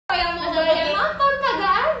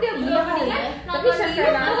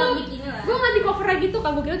tapi gue nggak di cover gitu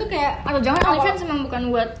kan, gue kira tuh kayak atau jangan OnlyFans emang bukan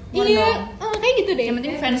buat iya kayak gitu deh. Yang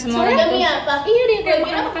penting fans semua soalnya orang tuh. apa? Iya deh, kayak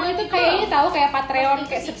makan itu kayaknya tahu kayak Patreon,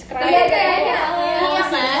 kayak subscribe. Iya kan?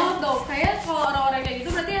 Kayak kalau orang-orang kayak gitu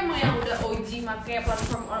berarti emang yang udah OG make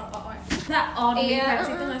platform OnlyFans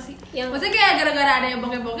itu nggak sih? Maksudnya kayak gara-gara ada yang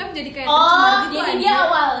bokep-bokep jadi kayak tercemar gitu. Jadi dia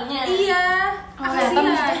awalnya. Iya. Kasihan.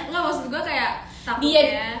 Nggak, maksud gue kayak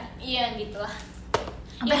takutnya. Iya gitu lah.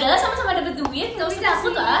 Ya udahlah, sama-sama dapet duit, nggak usah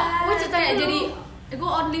takut lah. Gue kayak jadi gue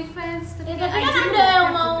OnlyFans. Tapi kan ada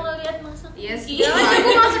yang mau ngeliat masak. Iya sih. Gue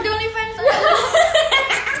masuk di OnlyFans.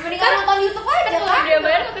 Mendingan nonton YouTube aja Kan kalau dia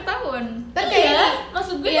bayar nggak ketahuan. Kan kayak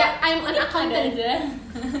maksud gue ya I'm an accountant aja.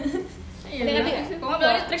 Iya. Kok nggak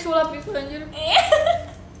belajar trik sulap gitu anjir.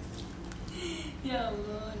 Ya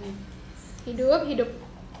Allah nih. hidup.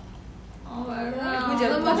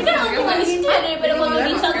 Tapi kan untungan di situ ya daripada foto di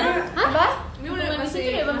Instagram. Apa? Ini Untungan di situ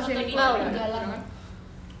daripada foto di Instagram.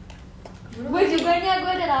 Gue juga nih,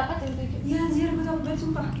 gue ada rapat yang 7. Iya anjir, gue takut banget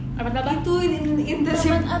sumpah. Apa? Itu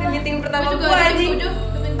internship meeting pertama Gue gue juga anjing. jam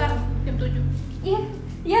 7, sebentar jam 7. Iya,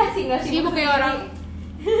 iya sih nggak sih. Sibuk kayak orang.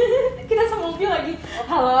 Kita semobil lagi.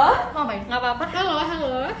 Halo. Ngapain? Nggak apa-apa. Halo.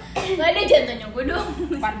 Nggak ada jantanya gue dong.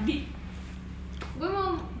 Padi. Gue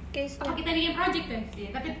mau apa kita bikin project deh sih,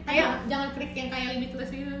 tapi Jangan klik yang kayak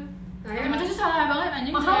limitless gitu. itu salah banget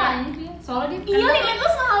anjing. Mahal anjing dia. Soalnya dia Iya,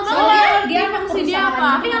 limitless mahal banget. Soalnya dia fungsi dia apa?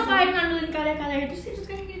 Tapi ngapain ngandelin karya-karya itu sih, terus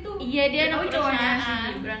kayak gitu. Iya dia anak cowoknya si perusahaan.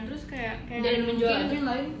 Gibran terus kayak Dan menjual yang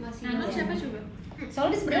lain masih. nah lu siapa coba?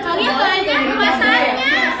 Soalnya sebenarnya Kalian banyak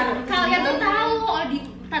masanya. Kalian tuh tahu oh di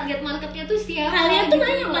target marketnya tuh siapa. Kalian tuh gitu.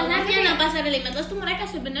 banyak masanya. Nah pas ada limitless tuh mereka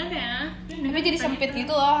sebenarnya. Tapi jadi sempit gitu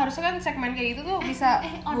loh, harusnya kan segmen kayak gitu tuh bisa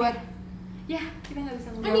buat Ya, kita nggak bisa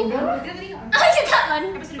Ya udah. Kita kan.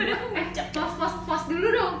 Pause dulu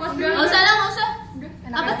dong, pause dulu. Nggak usah lah, nggak usah.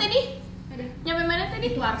 Apa tadi? Ada. Nyampe mana tadi?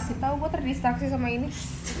 Itu arsip. tahu gue terdistraksi sama ini.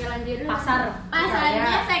 Oke, lanjut.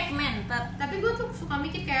 Pasarnya segmented. Tapi gue tuh suka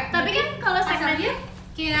mikir kayak. Tapi kan kalau segmennya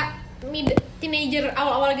kayak teenager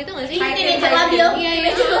awal-awal gitu nggak sih? ini teenager labil. Iya.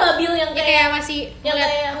 Teenager labil yang Ya, kayak kayak masih yang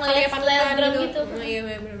kayak ngeliat panutan selebgram gitu. Iya,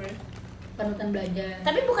 bener-bener. panutan belajar.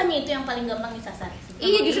 Tapi bukannya itu yang paling gampang disasar sih?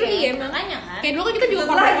 Iya, justru iya emang. Makanya kan. Kayak dulu kan kita juga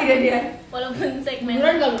Betul lagi dia. Walaupun segmen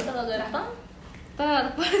Beneran nggak lu? kalau gampang.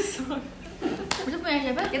 terpesona. Itu punya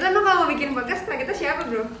siapa? Kita tuh kalau mau bikin podcast, kita siapa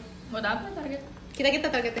bro? Buat apa target? Kita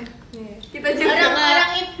targetnya. Kita juga.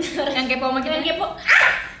 Orang-orang itu Yang kepo sama kita. yang kepo.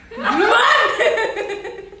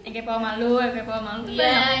 Yang kepo sama lu, yang kepo sama lu tuh Iya,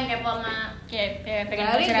 banyak. yang kepo sama Kayak pengen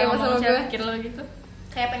Kali pacaran kepo ngomong sama siapa gue. pikir lo gitu.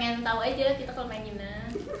 kayak pengen tahu aja kita kalau main gimana.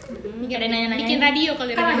 Ada nanya-nanya. Bikin radio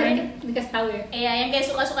kali Kan radio. akhirnya dikasih tahu ya. Iya, yang kayak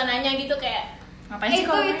suka-suka nanya gitu kayak Ngapain sih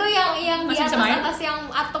Itu kalau itu yang di Masih bisa main? atas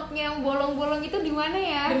yang atapnya yang bolong-bolong itu di mana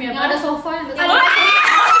ya? Demi Yang apa? ada sofa yang Apaan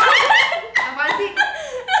sih?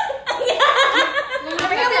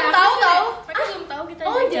 mereka belum tahu tau. Mereka belum tahu kita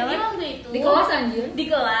oh jadi jalan. waktu itu di kelas anjir. di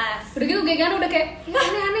kelas. Udah gitu Gegan udah kayak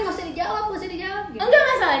aneh-aneh nggak usah dijawab gitu. Enggak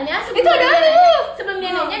masalahnya sebelum Itu ada dia- lu. sebelum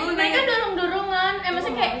dia nanya mereka dorong-dorongan.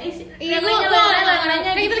 Maksudnya kayak Iya, yang gue nanya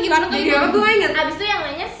kayak kita lagi bareng tuh. Video gue inget. abis itu yang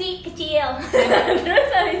nanya si kecil. Terus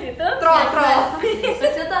habis itu Troll.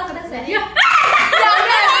 Kecil tuh aku udah saya. ya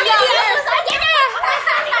susah aja deh.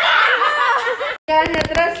 Kan ya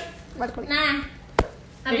terus. Nah,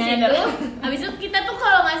 habis Iya, itu kita tuh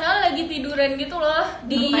kalau nggak salah lagi tiduran gitu loh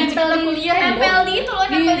di Nempel di kuliah ya, nempel di itu loh,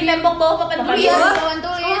 nempel di tembok bawah papan tulis. Papan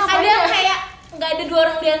tulis. Ada kayak nggak ada dua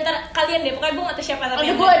orang di antara kalian deh, pokoknya gue nggak tahu siapa tapi Ada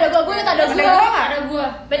yang gua, ada gua ingat ada gua. ada gue.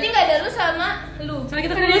 Berarti nggak ada lu sama lu. Soalnya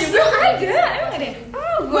kita kuliah Lu ada, emang ada?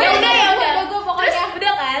 Gua udah ya udah. Ada gua pokoknya. Terus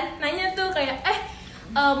udah kan, nanya tuh kayak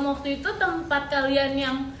waktu itu tempat kalian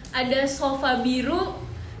yang ada sofa biru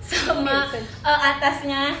sama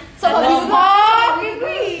atasnya Sofa biru.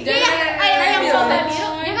 Iya, yang sofa biru.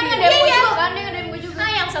 Dia kan ada yang gua juga kan, dia ada yang gua juga. Nah,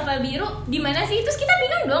 yang sofa biru di mana sih? Terus kita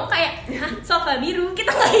bingung dong kayak, hah, sofa biru? Kita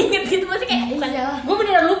nggak inget gitu, maksudnya kayak bukan. Gua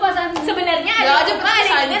beneran lupa San. Sebenarnya Bilang ada aja lupa, ada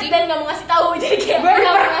perpus, inget anjing. dan nggak mau ngasih tahu jadi kayak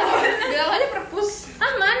Bilang aja perpus.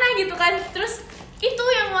 mana gitu kan. Terus itu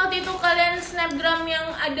yang waktu itu kalian snapgram yang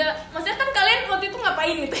ada, maksudnya kan kalian waktu itu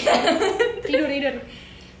ngapain gitu ya? Tidur.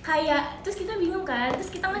 Kayak terus kita bingung kan, terus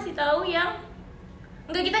kita ngasih tahu yang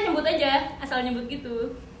enggak, kita nyebut aja, asal nyebut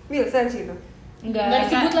gitu. Wilson sih itu. Enggak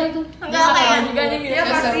disebut lah itu. Enggak kayak juga nih Ya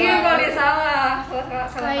pasti kalau dia salah. Salah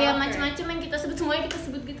kayak apa. macam-macam yang kita sebut, semuanya kita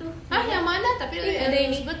sebut gitu. Ah, yang mana? Tapi Ada yang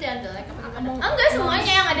disebut ya, ada like enggak,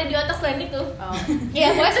 semuanya yang ada di otak selain itu. Iya,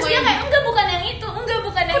 pokoknya Terus dia semuanya. kayak enggak, bukan yang itu, enggak,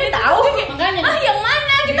 bukan yang itu. tahu? Terus dia kayak, Makanya. ah yang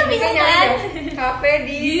mana, kita bingung Nyari kan. dong. Kafe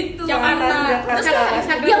di Jakarta. Terus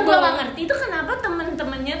Instagram yang gue gua. gak ngerti itu kenapa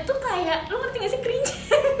temen-temennya tuh kayak, lu ngerti gak sih, cringe?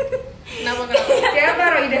 Kenapa? Siapa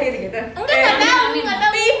Roida gitu? Enggak tahu, nggak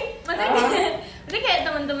tahu. Maksudnya kayak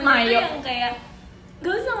teman-teman itu yang kayak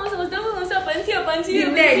gak usah apaan sih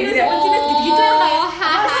gitu-gitu yang kayak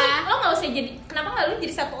apa sih lo nggak usah jadi kenapa nggak lu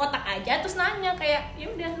jadi satu otak aja terus nanya kayak ya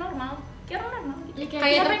udah normal kayak orang normal gitu.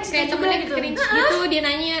 Kayak temennya gitu gitu dia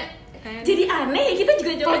nanya kan. Jadi aneh ya kita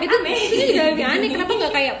juga Kalau gitu aneh. itu juga agak aneh, kenapa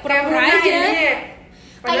nggak kayak pura-pura aja?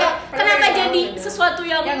 Kayak kenapa jadi sesuatu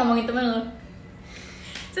yang Ya ngomongin temen lo.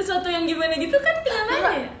 sesuatu yang gimana gitu kan tinggal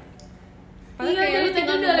nanya ya. Iya kayak dari lu tadi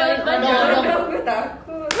tinggal udah lewat ngebayang. banget. Gue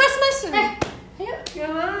takut. Mas, Ayo. Gak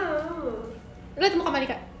mau. lu temu sama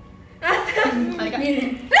Malika? Malika.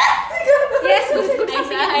 Yes, gue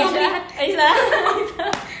Aisyah.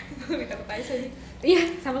 Iya,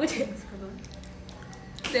 sama gue juga.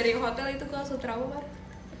 Dari hotel itu ke Sutrawa Bar.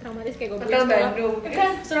 Traumatis kayak gue Hotel Bandung.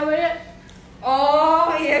 Kan Surabaya.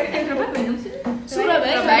 Oh iya.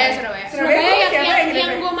 Surabaya. Surabaya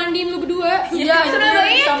yang gue mandiin lu berdua. Iya, Surabaya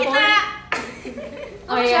kita.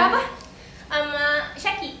 Oh iya. Siapa? Sama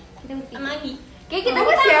Syaki. Sama Agi. Kayak kita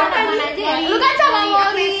Sama siapa aman nih? aja ya. Lu kan sama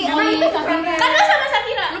Molly. Emang itu bukan Kan lo sama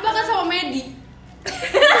Sakira. Lu bahkan sama Medi.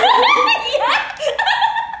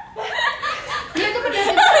 Dia tuh pernah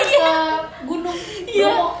ke gunung.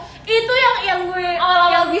 Iya. Itu yang gue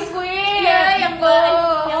Awal-awal biskuit. Iya, yang gue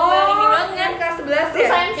ini banget. Yang kelas 11 ya?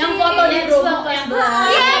 Yang foto di grup kelas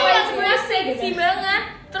 11. Iya, yang sebenarnya seksi banget.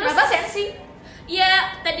 Terus Kenapa seksi? Iya,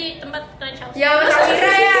 tadi tempat kalian shower. Ya, Mas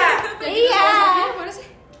Amira ya. Iya. Mana sih?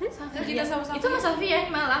 Kita sama-sama. Itu Mas Safi ya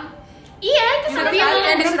di Malang. Iya, itu sama Tapi kalian.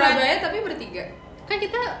 yang di Surabaya tapi bertiga. Kan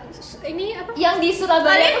kita ini apa? Yang di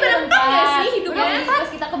Surabaya Kalian tuh berempat nggak sih hidupnya? Berempat. Pas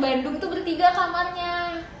kita ke Bandung tuh bertiga kamarnya.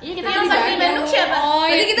 Iya kita Yang pas di Bandung siapa? Oh,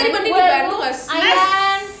 Jadi kita dibanding di Bandung guys.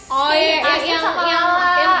 Ayan. oh iya, Asli yang sama yang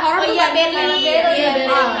Lala. yang horor Oh tuh iya, Bandung. Berry. Iya, Iya,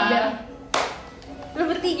 Berry. Lu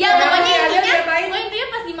bertiga. Ya pokoknya Abel intinya, diapain? pokoknya intinya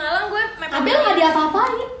pas di Malang gue mepet. Abel nggak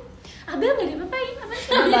diapa-apain. Abel nggak diapa-apain. Apa sih?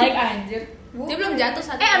 baik anjir. Dia belum jatuh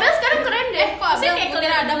saat Abel sekarang keren deh. kok Abel Maksudnya kayak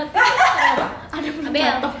ngikutin Adam?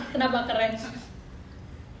 Abel. Kenapa keren?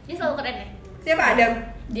 Dia selalu keren ya. Siapa Adam?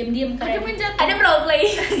 Diam-diam keren. Ada role play.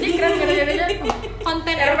 Dia keren gara-gara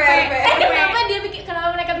Konten RP. Kenapa dia bikin? Kenapa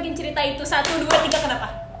mereka bikin cerita itu 1, 2, 3 kenapa?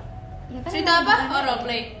 Ya kan Cerita apa? Oh, role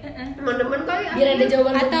play. Teman-teman kali ya. biar ada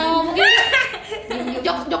jawaban atau mungkin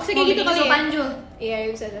jokes-jokesnya kayak gitu kali ya? Panjul. Iya,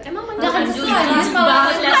 bisa ada. Emang Enggak kan Panjul. susah kalau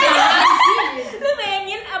aku lihat. Lu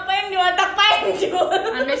bayangin apa yang di otak Panjul.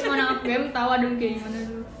 Anda semua anak game tahu Adam kayak gimana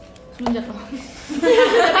dulu. Sebelum jatuh.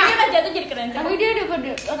 Tapi dia pas jatuh jadi keren. Tapi dia udah pada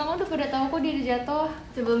orang udah pada tahu kok dia udah jatuh.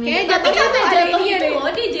 Sebelumnya. Kayak Tapi jatuhnya karena tuh ada jatuh iya itu deh.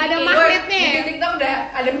 loh dia jadi Ada kayak- magnetnya Di ya? TikTok udah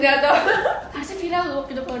Adam jatuh. Pasti viral loh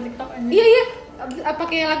kita kalau TikTok anjir. Iya, iya. Apa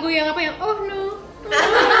kayak lagu yang apa yang oh no.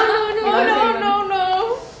 No.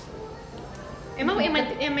 Emang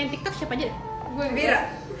yang main TikTok siapa aja? Gue Mira.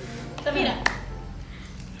 Tapi enggak.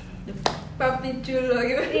 Papi culo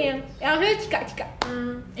gitu. Iya. Yang maksudnya Cika.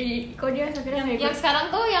 Kok dia Safira nggak Yang ikut? sekarang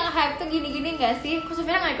tuh yang hype tuh gini-gini nggak sih? Kok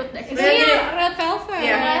Safira nggak ikut deh? Iya, Red Velvet.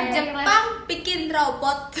 Iya. Jepang bikin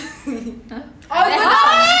robot. Oh, gue tahu.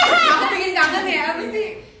 Aku bikin kangen ya, apa sih?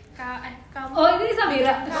 Kamu Oh ini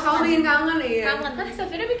Safira. Kamu bikin kangen ya? Kangen.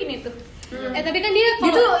 Safira bikin itu. Tapi kan dia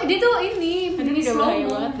Dia tuh ini ini slow bahaya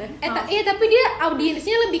mo. banget dah. Iya, tapi dia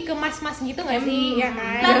audiensnya lebih ke mas-mas gitu nggak sih? Ya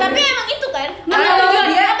kan? Nah, tapi emang itu kan. Nah,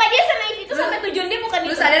 Apa dia senaif itu sampai tujuan dia bukan Lu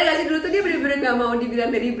itu. sadar gak sih dulu tuh dia bener-bener gak mau dibilang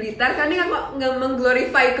dari Blitar karena dia nggak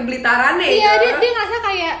mengglorify keblitarannya Iya, gitu. dia ngerasa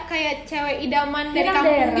kayak cewek idaman dari Orang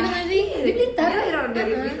kampung daerah. gitu nggak sih? Di Blitar. Dia orang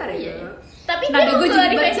dari Blitar ya. Tapi Nah, dia gue mau juga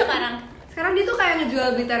glorify baca. sekarang. Sekarang dia tuh kayak ngejual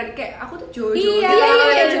Blitar kayak aku tuh Jojo. Iya,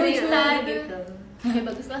 gitu. Blitar gitu. Ya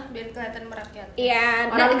bagus lah. biar kelihatan merakyat. Iya,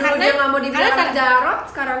 Orang dulu dia nggak mau dibilang karena anak jarot,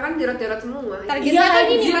 sekarang kan jarot-jarot semua. targetnya kan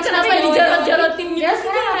ini anjir, mas kenapa dijarot-jarotin gitu Dia sih?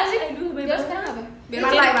 sekarang apa sih? Aduh, Dia bebas. sekarang apa? Biar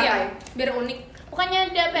Partai, unik ya. partai. Biar unik. Bukannya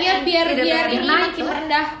ada Iya, biar Iya, biar biar ini naik makin lah.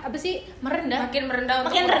 rendah apa sih? merendah. Makin merendah untuk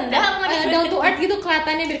Makin rendah apa makin Down to earth gitu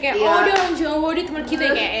kelihatannya biar kayak Iya. oh dia orang Jawa dia teman kita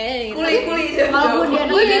ya, kayak gitu. Kuli Walaupun dia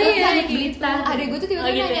anak Iya, daerah, iya, dia anak gitu. Blitar. Adek gue tuh tiba-tiba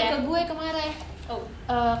Oh, gitu nanya ya? ke gue kemarin. Oh.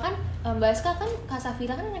 Kan Mbak Aska kan Kak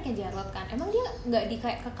Safira kan anaknya Jarot kan. Emang dia nggak di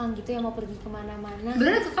kayak kekang gitu ya mau pergi kemana-mana?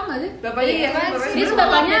 Bener kekang nggak sih? Bapaknya iya kan? Dia tuh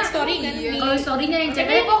bapaknya story kan. Kalau storynya yang Ceweknya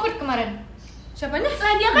cewek hypocrite kemarin. Siapanya?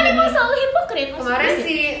 Lah dia kan emang selalu hipokrit. Kemarin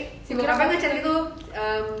si bokapnya ngechat itu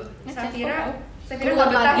Safira Keluar nggak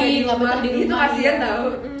betah lagi, ya di nggak betah rumah. di Itu rumah. kasihan tau.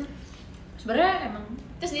 sebenarnya emang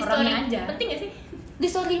Terus di story orangnya aja. penting gak sih? Di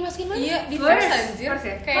story dimasukin mana? Iya, di First. first anjir. First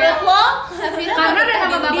ya? Kayak Lo, Safira Karena nggak ada betah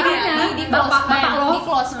nama di dunia. bapaknya. Di Bapak lo. Di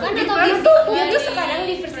close kan Di atau first. gitu? Dia tuh sekarang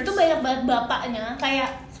di first itu banyak banget bapaknya. Kayak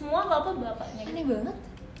semua bapaknya. Aneh banget.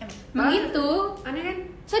 Emang. begitu. Aneh kan?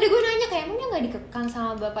 Soalnya gue nanya kayak emangnya nggak dikekang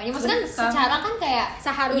sama bapaknya? Maksudnya kan Dikekang. secara kan kayak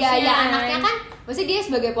Seharusnya. ya anaknya kan, maksudnya dia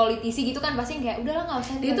sebagai politisi gitu kan pasti kayak udahlah nggak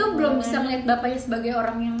usah. Dia tuh belum bisa melihat bapaknya sebagai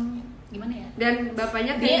orang yang gimana ya? Dan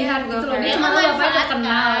bapaknya Dia pilihan gitu loh, dia Dia cuma bapaknya memanfaatkan.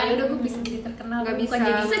 terkenal. Ya udah gue bisa jadi terkenal, Nggak bukan bisa.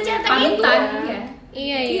 jadi Secetek panutan itu. ya.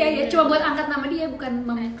 Iya. Cuma buat angkat nama dia, bukan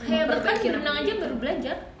Kayak bahkan memperbaiki berenang nama aja dia. baru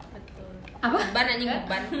belajar. Apa? Ban anjing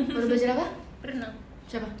ban. Baru belajar apa? Berenang.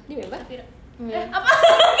 Siapa? Dia bebas.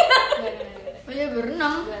 Oh ya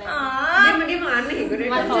berenang. Dia mah aneh gue.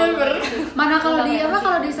 Mana kalau di apa,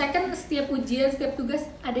 kalau di second setiap ujian, setiap tugas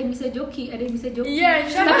ada yang bisa joki, ada yang bisa joki. Iya,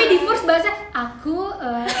 Tapi di first bahasa aku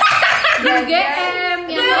di UGM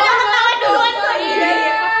yang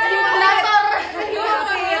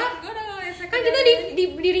Kan kita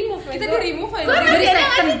di remove. Kita di remove aja. dari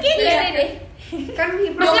second. Kan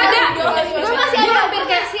Masih ada. Gue masih ada hampir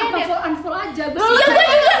kayak sih Apa ada. full unfull aja?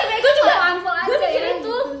 Gue juga unfull aja. gue mikir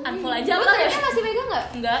itu unfollow aja Lu apa ya? ternyata masih megang nggak?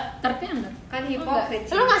 Enggak. Ternyata enggak. kan hipokrit.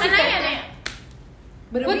 Lu ngasih Kan kayak nanya.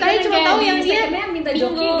 Gue tadi cuma tahu yang dia minta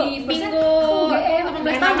joki di bingo UGM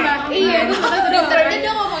 18 tambah. Iya, gue tahu Dokter aja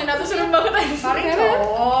dia ngomongin apa serem banget aja. Paling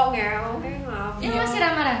cowok ngeong ngap. Ini masih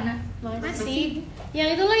ramah-ramah. masih. Yang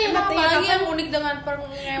itu loh yang Emang katanya apalagi apa? yang unik dengan Dia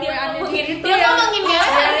pengeweannya ngomongin Itu dia yang- ngomongin ya.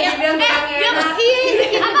 Dia bilang enak. Iya,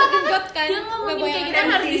 apa genjot kan? Dia ngomongin Nggak kayak boleh. gitu kan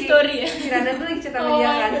harus di story ya. Si Rana tuh lagi cerita sama dia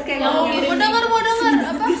kan, terus kayak ngomongin. Mau denger apa?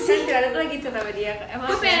 Kan si Rana tuh lagi cerita sama dia. Emang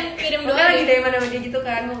Gue pengen kirim Pokoknya doa lagi deh. dari mana sama dia gitu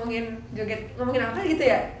kan, ngomongin joget, ngomongin apa gitu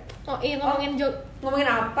ya? Oh iya, ngomongin Ngomongin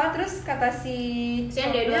apa, terus kata si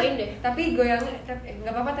Sian deh, doain deh. tapi goyangnya,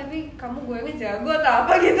 nggak apa-apa, tapi kamu goyangnya jago atau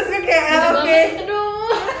apa gitu, terus kayak oke.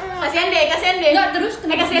 aduh. Kasihan deh. Enggak, terus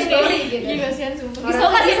kenapa kasihan di story deh. gitu? Kasihan sumpah. Bisa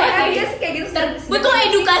kasih Orang hati. dia sih kayak gitu. Butuh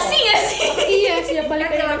edukasi gak sih? Iya, siap balik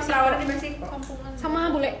Kan dari film flower di Meksiko.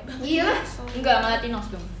 sama bule. Iya lah. Enggak, malah Tinos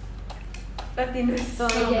dong. Latinus.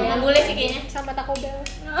 Iya, boleh sih kayaknya. Sama Taco Bell.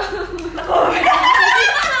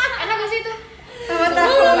 Enak gak sih itu? Sama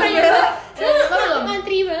tahu.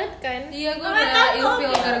 Ngantri banget kan? Iya, gue udah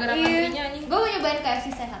ilfeel gara-gara kantrinya anjing. Gue mau nyobain KFC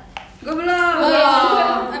sehat. Gue belum.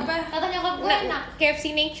 Apa? Kata nyokap gue enak. KFC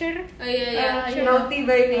Nature. Oh iya. Naughty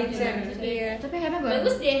by nature. Iya. Tapi ayamnya goreng.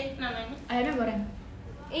 Bagus deh namanya. Ayamnya goreng.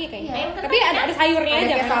 Iya kayaknya. Iya. Tapi ada sayurnya Ada aja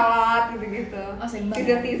kayak kan. salad gitu-gitu. Oh, seimbang.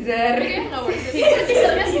 Teaser. Kayaknya nggak boleh.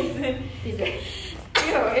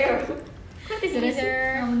 Iya. Kok teasernya sih?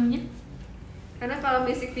 Nama menunya? Karena kalau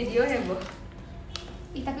music video ya, Bu.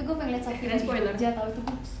 Ih, tapi gue pengen liat Safira di Spoiler. Jogja, tau itu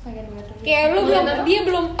gue pengen liat lagi. Kayak lu belum, dia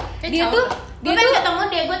belum, dia tuh, Gue pengen ketemu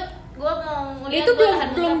deh, gue mau dia ngeliat tuh belum belahan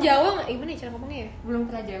belum apa. Jawa nggak? Gimana ya cara ngomongnya ya? Belum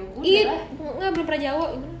pernah jauh. Iya, nggak belum pernah Jawa.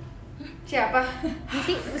 Gimana? Siapa?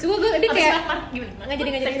 Sih, maksud gue dia kayak Gimana? nggak jadi.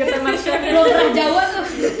 Belum pernah Jawa tuh.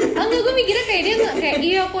 Enggak, gue mikirnya kayak dia nggak kayak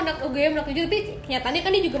iya aku anak UGM anak UGM, tapi kenyataannya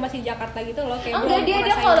kan dia juga masih di Jakarta gitu loh kayak. Enggak, belum dia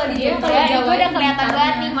ngerasain. kalau di Dia Jogja kalau itu Jawa udah itu kelihatan pintarnya.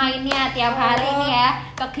 banget nih mainnya tiap hari nih ya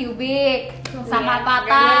ke Kubik sama Iya,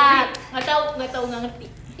 Patat Nggak tahu nggak ngerti.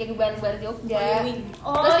 yang bar-bar Jogja.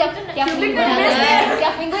 Oh, Terus tiap itu tiap Kubik minggu kan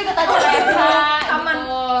tiap minggu ikut acara FH Aman.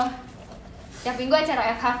 gitu. Tiap minggu acara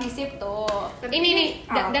FH visip tuh. Ini nih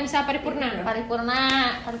dansa paripurna. Paripurna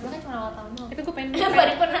kan cuma awal tahun doang. Tapi gue pengen.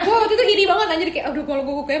 Paripurna. Gue waktu itu iri banget anjir kayak aduh kalau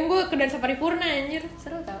gue UGM gue ke dansa paripurna anjir.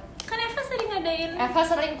 Seru tau. Kan Eva sering ngadain. FH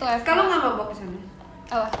sering tuh FH. Kalau nggak mabok ke sana?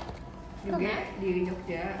 Apa? Juga di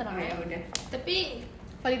Jogja. Pernah. Oh ya udah. Tapi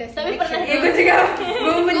Validasi. Tapi pernah Iya, gue juga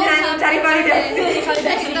gue mencari validasi.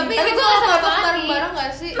 tapi gue gue nggak mabok mati. bareng-bareng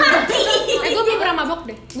gak sih? Gue belum pernah mabok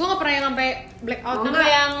deh. Gue nggak pernah yang sampai blackout. Oh, Sampai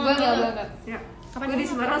enggak. yang Gue enggak. Ya. Gue di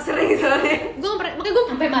Semarang sering soalnya. gue nggak pernah. Makanya gue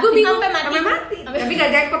mati. gue bingung. Sampai mati. Tapi gak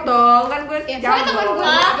jackpot dong, kan gue Iya, jauh. soalnya temen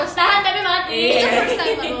gue Tahan tapi mati. Itu first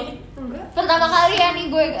time baru. Enggak. pertama kali ya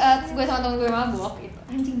gue sama temen gue mabok gitu.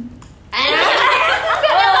 Anjing.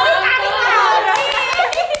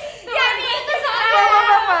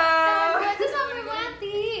 Gue tuh sampai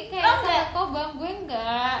mati kayak Oh, enggak? sama kobam gue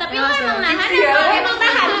enggak. Tapi lo emang nahan Iya. ya? emang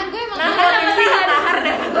tahan, gue emang tahan.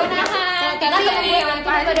 Gue nahan karena temen gue yang itu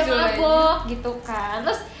pada mabok gitu kan.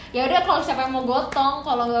 Terus ya udah kalau siapa yang mau gotong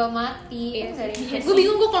kalau nggak mati kan dari Gue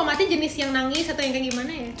bingung gue kalau mati jenis yang nangis atau yang kayak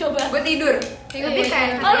gimana ya? Coba. Gue tidur. Tapi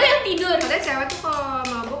kayak Oh, lu yang tidur. Padahal cewek tuh kalau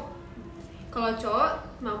mabok, kalau cowok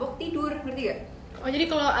mabok tidur, ngerti gak? Oh jadi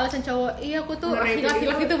kalau alasan cowok, iya aku tuh Ngeri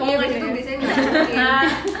hilaf-hilaf gitu Iya, banget itu ya. biasanya nggak mungkin.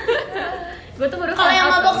 Gue tuh baru Kalau yang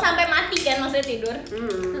mabok sampai mati kan maksudnya tidur.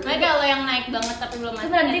 Makanya kalau yang naik banget tapi belum mati.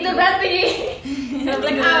 Beneran tidur berarti.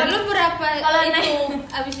 Lu berapa Kalau itu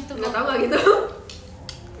abis itu Nggak tahu nggak gitu.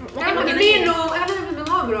 Kan Mungkin sambil minum, kan sambil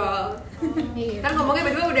ngobrol. Iya. Ntar ngomongnya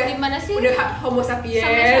berdua udah Di mana sih? Udah homo sapiens.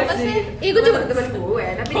 Sama siapa sih? Ih, gue juga teman gue,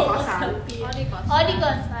 tapi di kosan. Oh di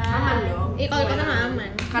kosan. Aman dong. Iya kalau kita mah aman.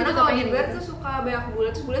 Karena Itu kalau pengen di luar tuh suka banyak bule,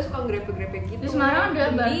 terus bule suka grepe-grepe gitu. Di Semarang ada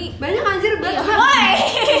bar. Banyak anjir banget. Woi,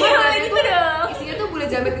 Ada gitu tuh dong. isinya tuh bule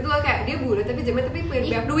jamet itu loh, kayak dia bule tapi jamet tapi punya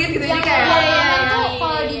banyak duit gitu, jadi Yang kayak paling aman tuh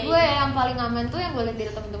kalau di gue yang paling aman tuh yang gue lihat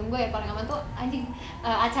dari temen-temen gue yang paling aman tuh anjing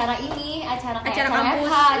acara ini, acara kayak Acara kampus,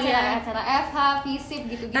 FH, iya. acara FH, FISIP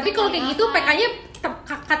gitu-gitu. Tapi kalau kayak paling gitu aman. PK-nya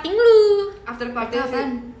cutting lu. after party sih. Apaan?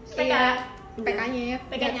 PK. PK-nya ya.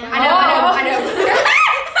 PK-nya. Ada.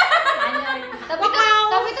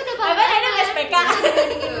 Tapi itu udah paling Apa ada aman. SPK?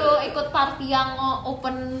 Dibandingin lu ikut party yang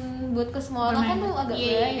open buat ke semua orang kan tuh agak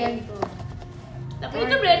Iya. bahaya gitu. Tapi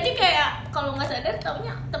itu berarti kayak kalau nggak sadar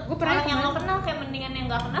taunya Gua pernah orang yang lo kenal kayak mendingan yang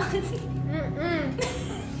nggak kenal sih.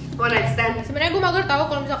 One night stand. Sebenarnya gue mager tahu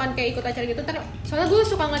kalau misalkan kayak ikut acara gitu, ntar soalnya gue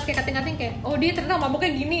suka ngeliat kayak kating-kating kayak, oh dia ternyata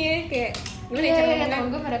mabuknya gini ya, kayak gimana ya cara Iya, ngomongnya? temen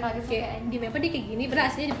gue pada kaget Kayak kayak di apa dia kayak gini, padahal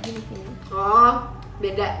aslinya dia begini. Oh,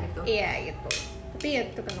 beda gitu. Iya gitu. Tapi ya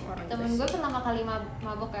itu kan orang. temen gue pertama kali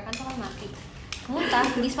mabok ya kan tuh kan mati. Muntah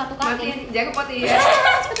di sepatu kaki. Mati jaga poti ya.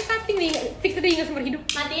 Sepatu kating nih, fix tadi ingat seumur hidup.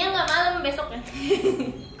 Matinya nggak malam besoknya.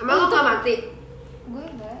 Emang lo gak mati? Gue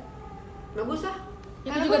enggak. Bagus lah.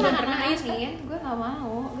 Ya, gue juga belum pernah aja Ais, kan? gue nggak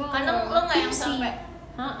mau. Gue Kadang lo nggak yang sampai.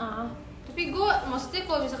 Heeh. Tapi gue maksudnya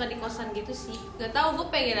kalau misalkan di kosan gitu sih, gak tau gue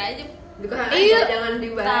pengen aja. Di kosan Iya. aja, jangan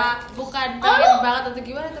dibahas. Bukan pengen banget atau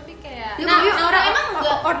gimana, tapi kayak Yuk, Nah, yuk. orang emang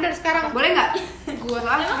enggak? order sekarang. Boleh nggak? gue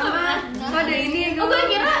Ada ini Oh, gue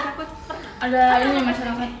kira Ada ini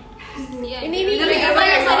masyarakat. iya. Ini apa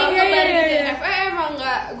yang sering iya, kebar iya, gitu. iya. FE emang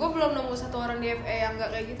enggak, gue belum nemu satu orang di FE yang enggak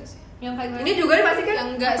kayak gitu sih. Yang kayak gue. Ini juga nih pasti kan? Yang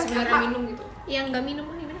enggak sebenarnya Apa? minum gitu. Yang nggak minum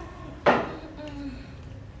gimana?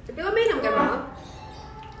 Tapi lo minum kan malam?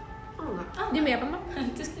 Oh enggak. Dia mie apa mak?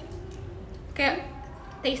 Kayak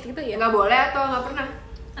taste gitu ya? Nggak boleh atau nggak pernah?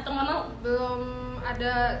 Atau nggak mau? Belum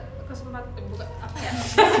ada kesempatan bukan apa ya?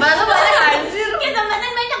 Baru boleh anjir.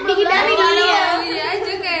 Kesempatan banyak Dihindari dulu ya. Ini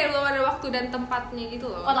aja kayak belum ada waktu dan tempatnya gitu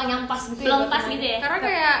loh. Orang yang pas gitu. Belum ya, pas buat gitu ya? Karena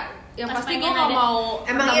kayak yang Pas pasti gue pengen nggak ada. mau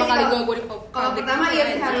Emang pertama iya sih kali kalau- gue di Kalau public pertama gitu iya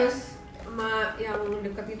aja. sih harus sama yang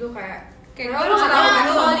deket itu kayak Kayak lo gue harus nggak tahu tahu kan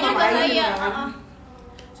lo soalnya mau kan ngapain bahaya. gitu kan.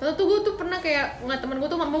 Soalnya tuh gue tuh pernah kayak ngeliat temen gue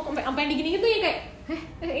tuh mabuk sampai digini gitu ya kayak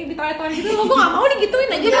di toilet gitu loh, gue gak mau digituin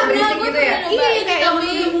aja. Iya, berisik gitu ya? Iya kayak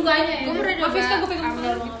mukanya ya. gue pernah nyoba Hafiz kan gue pegang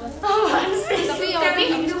ambil tangan. tapi yang habis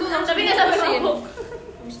itu langsung Tapi nggak sampai diputusin. mabuk.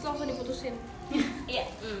 Habis itu langsung diputusin. Iya.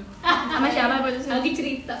 Sama siapa itu sih? Lagi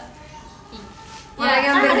cerita. Ya,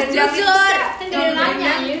 yang brand jujur. kan dia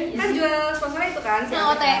nanya kan jual sponsornya itu kan si Yang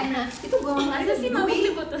Alta. OTE. Itu gue Masa sih mabuk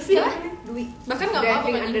diputusin? Dwi Bahkan nggak apa-apa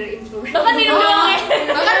Driving kan? under influence. Bahkan minum doang ya?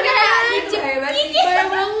 Bahkan kayak Itu hebat sih. banyak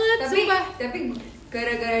banget. tapi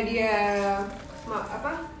gara-gara dia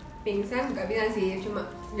apa pingsan nggak bilang sih cuma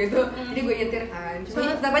gitu jadi gue nyetir kan cuma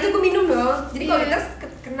tetap aja gue minum dong jadi kalau dites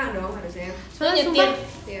kena dong harusnya. Soalnya Nyetir.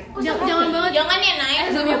 sumpah jangan banget. Jangan ya naik.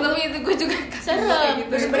 tapi itu gue juga Serem.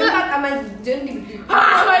 Terus berempat sama John di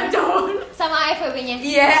Sama FWB-nya.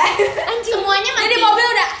 iya Semuanya mati. Jadi mobil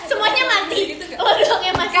udah semuanya mati. Lo doang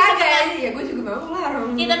yang masih kagak setengah. ya gue juga mau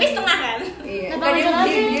larang Ya tapi setengah kan? iya Kenapa kan dia John aja?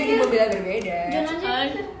 dia di mobil yang berbeda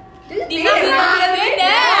Di mobil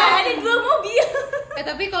beda. Ada dua mobil.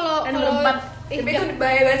 Tapi kalau berempat. tapi itu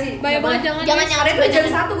bahaya banget sih bahaya banget jangan. Jangan ada nyampe itu jam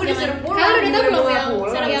 1 gue disuruh pulang Kalian udah tahu belum gue yang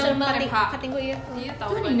pulang. yang banget. kating gue ya? iya tahu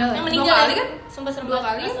meninggal. Yang Dua meninggal kali kan? Sumpah serem Dua banget.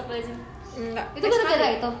 kali? Astagfirullahaladzim. Enggak. Itu gara-gara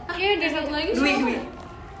itu. Iya dia satu lagi Dwi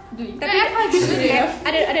Tapi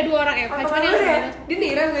ada dua orang ya. apa Cuman lu yang ya dia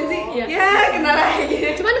nira nggak sih Iya. ya kenal lagi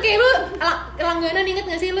cuman kayak lu langganan inget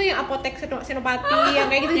gak sih lu yang apotek Senopati yang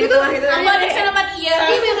kayak gitu Itu gitu. lah, itu lah. Apa ada senopati iya?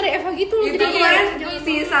 Iya banyak dari Eva gitu loh. itu Jadi kemarin kayak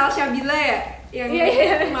si Salsha Bila ya yang Iya.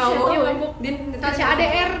 mau Iya, mabuk. dia Tasya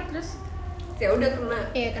ADR terus ya udah kena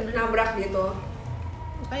Iya, kena. nabrak gitu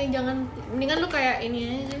makanya jangan mendingan lu kayak ini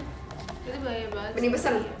aja. itu bahaya banget mending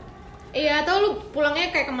pesen Iya atau lu pulangnya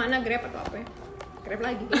kayak kemana Grab atau apa ya? Grab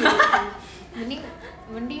lagi. Mending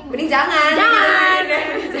jangan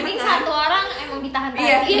mending satu orang emang ditahan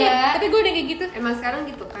Iya, tadi Iya, ya. tapi gue udah kayak gitu. emang sekarang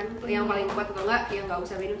gitu kan yang paling kuat atau enggak yang nggak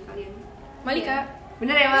usah minum sekalian Malika.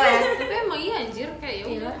 bener ya Mal ya tapi emang iya anjir kayak ya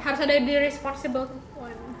udah Harus ada the responsible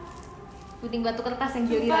one. Puting batu kertas yang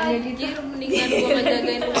gilirannya gitu. anjir mendingan gue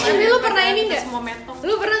ngejagain rumah Tapi lu pernah ini nggak? semua metok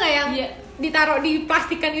Lu pernah nggak yang ditaruh di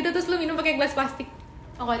plastikan gitu terus lu minum pakai gelas plastik?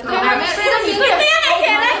 Oh, kalau itu Itu yang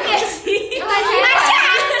eceran ya sih?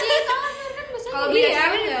 kalau beli Iya,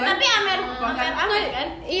 cewek ya Tapi Amer kan?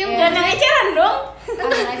 Iya, Dan yang eceran dong.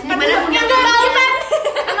 gimana punya Yang kebautan.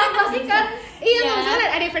 Emang plastikan. Iya, nggak misalnya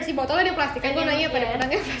ada versi botol ada plastik kan gue nanya pada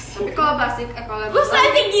pedangnya plastik. Tapi kalau plastik kalau Gue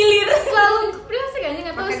plastik gilir. Selalu plastik aja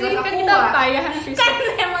nggak tahu Pakai sih gelas kan kita aqua. kaya. Kan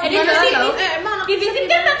emang Di gitu sih. emang anak Di kosan visit di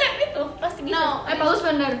kan mana? pakai itu plastik gitu. No, Paulus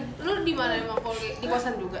bener. lu di mana emang kalau di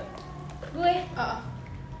kosan juga? Gue Heeh.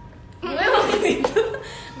 waktu itu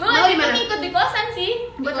gue waktu itu ngikut di kosan sih.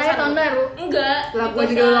 Buat kayak tahun baru. Enggak. lah di gua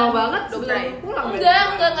juga kosan. lama banget Udah sebelum mulai. pulang. Enggak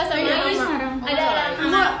sama Iya, Ais. sekarang. Ada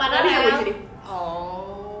anak Tadi padahal nggak di sini.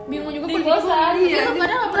 Oh. Bingung juga di kok kosan. Iya. Lu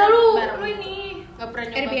pada nggak pernah Lu bareng? ini. Nggak pernah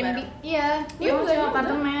nyoba Airbnb. bareng? Iya, Iya, mau enggak sewa juga.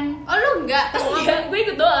 apartemen. Oh lu enggak? Enggak, gue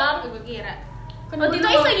ikut doang. Gue kira. Waktu itu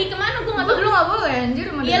Ais lagi kemana? Gue nggak tahu. Lu nggak boleh anjir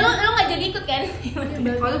sama Iya dia. lu nggak jadi ikut kan?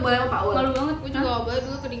 Kalau boleh sama Paul. Malu banget. Gue juga nggak boleh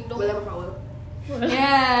dulu ke dingdong. Boleh sama Paul.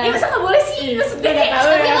 Ya. Ya masa nggak boleh sih? Maksudnya kayak Tapi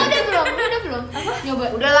lo udah belum? Apa? Nyoba.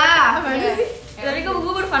 Udahlah. Tapi gue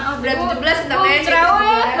berfan out. Udah 17 udah Gue main. cerewet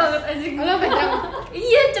banget anjing. Lo pencang.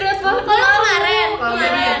 Iya, cerewet banget. Kalau kemarin, Kalau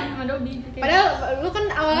kemarin. Sama Dodi. Padahal lu kan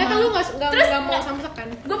awalnya kan lu nggak mau samsak kan.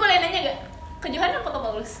 Gue boleh nanya gak? Ke Johan apa ke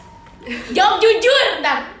Paulus? Jawab jujur,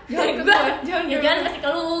 ntar. Johan gue. Ya Johan pasti ke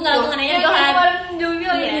lu, nggak gue nggak nanya Johan. Kemarin Jovi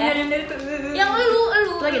lagi Iya. dari itu. Yang lu.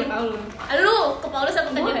 Lagi ada Paulus. Lu ke Paulus atau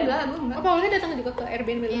ke Gue Johan? enggak, gue enggak. Apa awalnya datang juga ke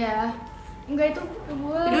Airbnb lu? Iya. Enggak itu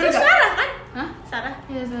gue. Tidur Itu nggak? Sarah kan? Hah? Sarah.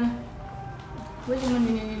 Iya, sana. Gue cuma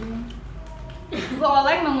gini doang. Gue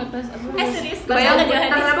oleng banget pas aku. Serius? Kebayang Ke Johan.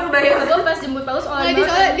 kenapa kebayang? Gue pas jemput Paulus oleng Nggak, dia banget.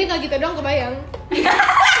 soalnya dia nggak gitu doang kebayang.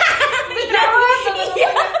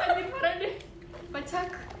 Parah deh. Pacak.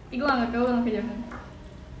 Ih, gue gak tau ke Johan.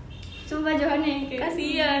 Sumpah Johan yang kayak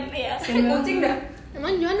Kasian, ya. Kucing dah.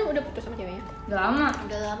 Emang Johan udah putus sama ceweknya? udah lama.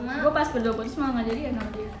 Udah lama. Gue pas berdua putus malah gak jadian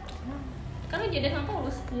sama dia. Kan lu jadi sama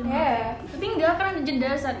Paulus. Iya. Tapi enggak kan ada jeda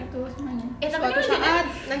saat itu semuanya. Tapi Suatu lu jadi. saat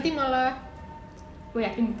nanti malah Gue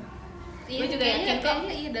yakin itu. Gue juga yakin kok.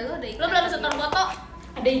 Kayaknya iya dah lo ada Lo belum setor foto?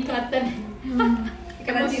 Ada ikatan.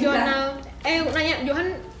 Ikatan cinta. emosional. Nanya Johan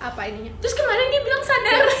apa ininya? Terus kemarin dia bilang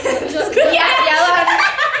sadar. Ya, jalan.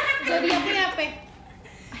 Zodiaknya apa?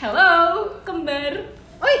 Hello. Kembar.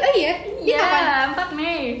 Oh iya? Dia kapan? Iya, 4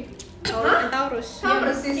 Mei. Taurus dan Taurus. Sama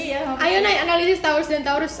persis. Iya. Ayo naik analisis Taurus dan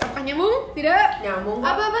Taurus. Apakah nyambung? Tidak. Nyambung.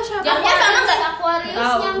 Apa siapa? Jamnya sama nggak? Aquarius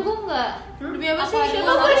Tahu. nyambung nggak? Demi apa sih? Aquarius.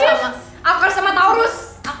 Siapa Aquarius? Aquarius sama Taurus.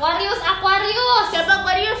 Aquarius. Siapa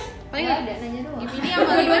Aquarius? Paling Nggak ada nanya doang. Ini sama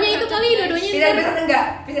dua-duanya itu kali, dua-duanya itu. Pisah enggak?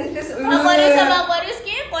 Pisah. Aquarius sama Aquarius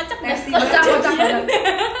kayaknya kocak dah. Nesti. Kocak.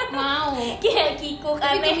 Mau. Kayak kikuk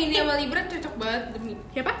Tapi aneh. Gemini sama Libra cocok banget Gemini.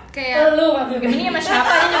 Siapa? Kayak Lu maksudnya Gemini sama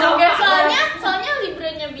siapa ya juga? Soalnya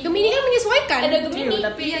Libranya bingung. Gemini kan menyesuaikan. Ada Gemini.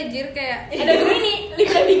 tapi ya jir kayak Ada Gemini.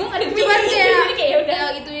 Libra bingung ada Gemini. cuman kayak Jadi kayak udah. ya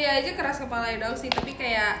itu ya aja keras kepala doang sih tapi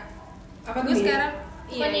kayak Apa gue Gemini? sekarang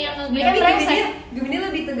Bukannya yang Gemini Tapi kan brengsek. Gemini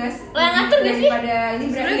lebih tegas. Lo yang ngatur gak sih? Daripada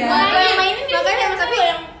Libra Sebenarnya ya. gua- yang mainin dia Makanya, sih, tapi- lo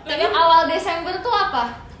yang Tapi awal Desember tuh apa?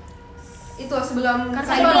 Itu sebelum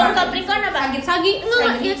sebelum Capricorn apa? Sagi,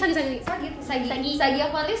 enggak, dia sagi. Sagi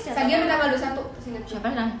Aquarius ya? Sagi yang tanggal 21. Seingat Siapa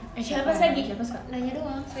sih? Siapa Sagi? Siapa Ska? Nanya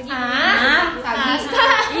doang. Sagi.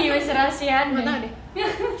 Iya, masih rahasiaan. Nggak tahu deh.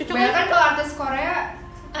 Banyak kan kalau artis Korea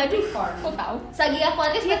Aduh. Kok tahu? Sagi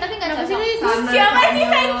Aquarius ya, tapi nggak Kenapa cocok. sih? Sana, Siapa sih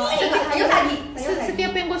Tayo. Sagi? Tayo Sagi.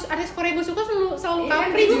 Setiap yang artis Korea gue suka selalu Iya,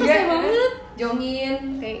 Capri, gue juga. kesel banget. Jongin,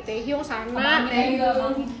 Taehyung, Sana,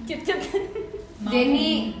 Cet-cet.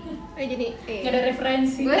 Jennie. jadi Gak ada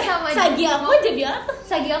referensi. Gue sama Sagi aku jadi apa?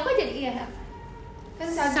 Sagi aku jadi iya. Kan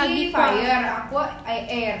Sagi Sagi fire, aku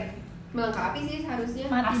air. Melengkapi sih harusnya.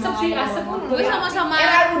 Asap sih, asap pun. gue sama-sama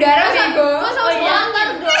Era udara bego. gue sama-sama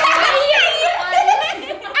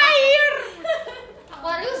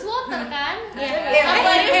Aquarius water kan?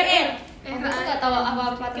 Aquarius air. Aku tuh nggak tahu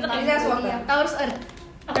apa-apa tentang Kita swap. zodiak. Taurus Earth.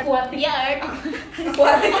 Aquatic. Ya, Earth.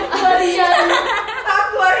 Aquatic. Aquarium.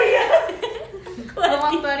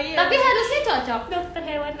 Aquarius. Tapi harusnya cocok. Dokter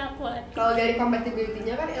hewan aquatic. Kalau dari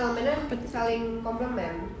compatibility-nya kan elemennya saling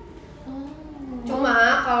komplement. Cuma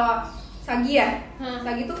kalau Sagi ya,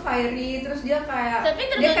 Sagi tuh fiery, terus dia kayak Tapi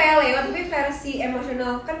dia kayak Leo tapi versi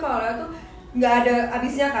emosional kan. Kalau Leo tuh nggak ada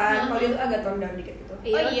abisnya kan, kalau dia tuh agak tone down dikit gitu.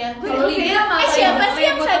 Oh iya. Kalau dia mah Siapa sih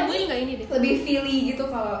yang Sagi? nggak ini deh. Lebih feely gitu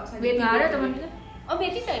kalau Sagi. Nggak ada teman kita. Oh,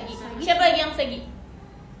 Betty Sagi. Siapa lagi yang Sagi?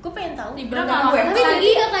 Gue pengen tahu. Libra Gue. Tapi Sagi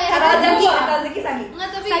nggak kayak Kata Zaki, kata Zaki Sagi. enggak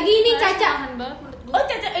tapi Sagi ini Caca. tahan banget menurut gue Oh,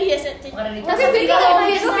 Caca. Iya, Caca. Tapi Virgo nggak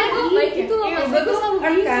kayak Sagi gitu loh. Iya, Mas. gue tuh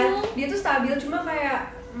Earth kan, dia tuh stabil cuma kayak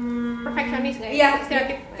Perfeksionis nggak ya? Iya,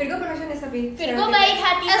 Stereotip. Virgo perfeksionis tapi Virgo baik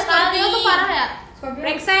hati sekali. Scorpio tuh parah ya Scorpio.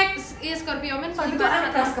 Brengsek. iya Scorpio men Scorpio paling tuh parah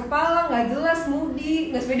keras kepala, nggak jelas, moody,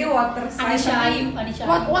 nggak sepede water sign. Anisha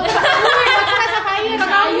What rasa fire?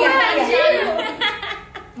 Iya.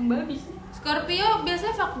 Babis. Scorpio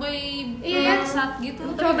biasanya fuckboy Iya. bangsat gitu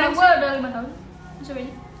Coba gue udah 5 tahun. Coba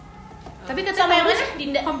aja. Tapi kata Sama yang kamu mana?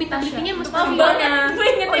 Dinda. compatibility-nya mesti Maaf banget, gue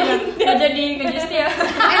inget Oh iya, nggak jadi ngejus ya.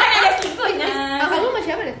 Enak ada selingkuhnya. Kamu sama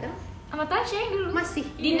siapa deh sekarang? Sama Tasya yang dulu. Masih.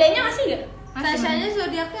 Dindanya masih gak? Tasyanya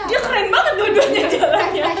zodiaknya Dia keren banget dua-duanya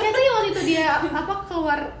jalannya. Tasya tuh yang waktu itu dia apa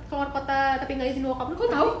keluar kota tapi nggak izin bokap lu,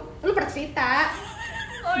 kok tahu? Lu pernah cerita?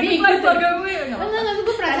 Oh, ini keluarga gue. Enggak,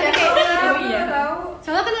 gue penasaran kayak Oh iya. Tahu.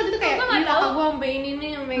 soalnya kan waktu itu kayak Kok nggak "Ih, tahu?" kakak gue sampai ini nih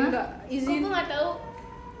sampai nggak izin. Gue gak tau.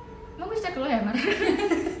 Emang gue cek dulu ya, Mar?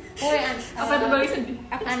 Oh ya, Apa tuh balik sedih?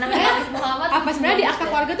 Anaknya Arif Muhammad. apa sebenarnya di akta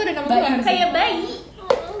keluarga tuh ada nama gue? Kayak bayi.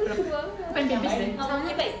 Bukan tipis deh.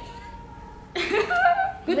 Ngomongnya bayi.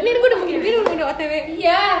 Gue udah mau kirim udah OTW.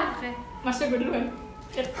 Iya. Masnya gue duluan.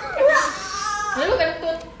 Lu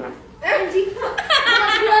kentut.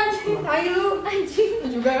 Ayo lu. Lu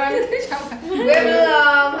juga kan? Gue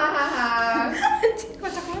belum. Hahaha.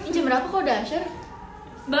 Ini jam berapa kok udah asyar?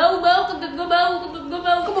 Bau, kentut gue bau.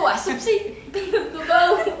 Kok bau asap sih? Kentut gue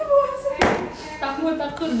bau. Takut.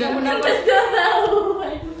 Kentut gue bau.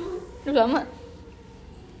 Udah lama.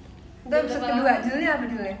 Udah episode kedua, judulnya apa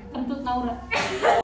judulnya? Kentut Naura.